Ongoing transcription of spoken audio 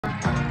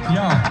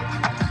Yo,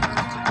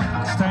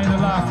 staying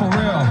alive for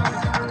real.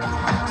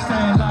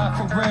 Staying alive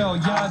for real.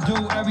 Y'all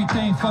do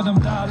everything for them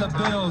dollar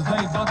bills.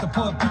 They about to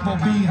put people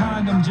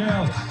behind them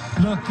jails.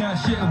 Look at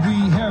shit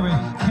we hearing,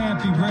 can't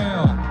be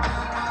real.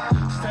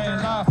 Staying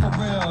alive for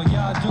real.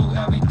 Y'all do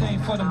everything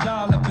for them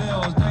dollar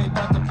bills. They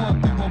about to put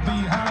people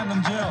behind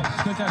them jails.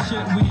 Look at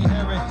shit we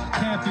hearing,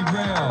 can't be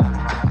real.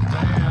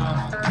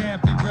 Damn,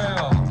 can't be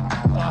real.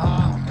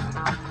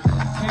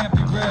 Can't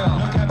be real.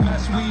 Look at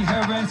mess we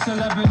hearing,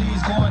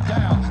 celebrities going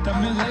down. The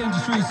music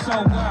industry's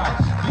so wild.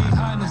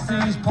 Behind the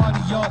scenes,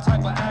 party, all type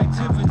of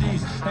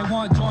activities. They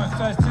want joint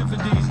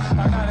festivities.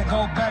 I gotta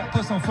go back,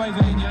 put some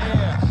flavor in your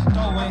ear.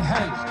 Throwing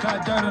hate,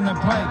 got dirt on the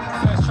plate.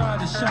 Flesh try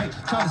to shake,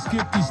 try to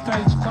skip these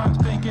stage crimes,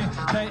 thinking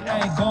they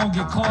ain't gon'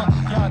 get caught.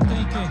 Y'all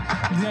thinking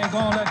they ain't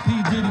gon' let P.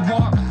 Diddy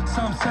walk.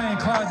 Some saying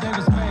Clive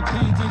Davis made P.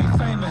 Diddy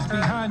famous.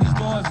 Behind these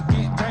doors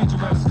get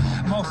dangerous.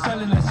 Most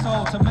selling their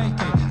soul to make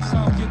it.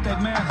 Some get their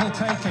manhood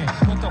taken.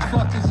 What the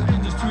fuck is the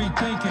industry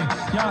thinking?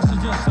 Y'all should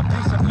just a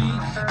piece of meat.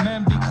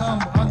 Men become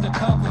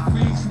undercover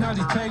freaks. Now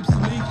these tapes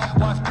leak.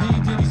 Watch P.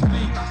 Diddy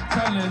speak.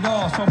 Telling it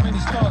all. So many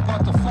stars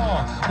about to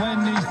fall.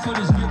 When these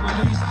footage get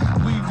released,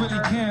 we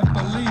really can't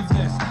believe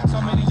this. So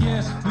many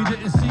years we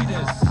didn't see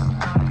this.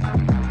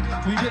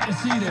 We didn't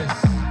see this.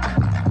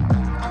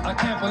 I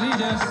can't believe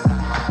this.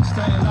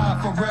 Stay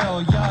alive for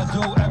real. Y'all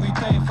do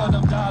everything for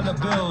them dollar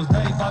bills.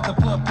 They about to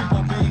put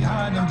people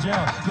behind them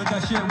jail. Look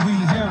at shit we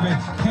hearing,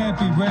 can't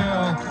be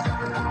real.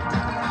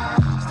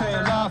 Stay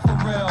alive for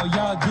real.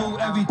 Y'all do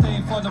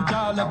everything for them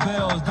dollar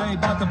bills. They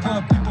about to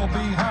put people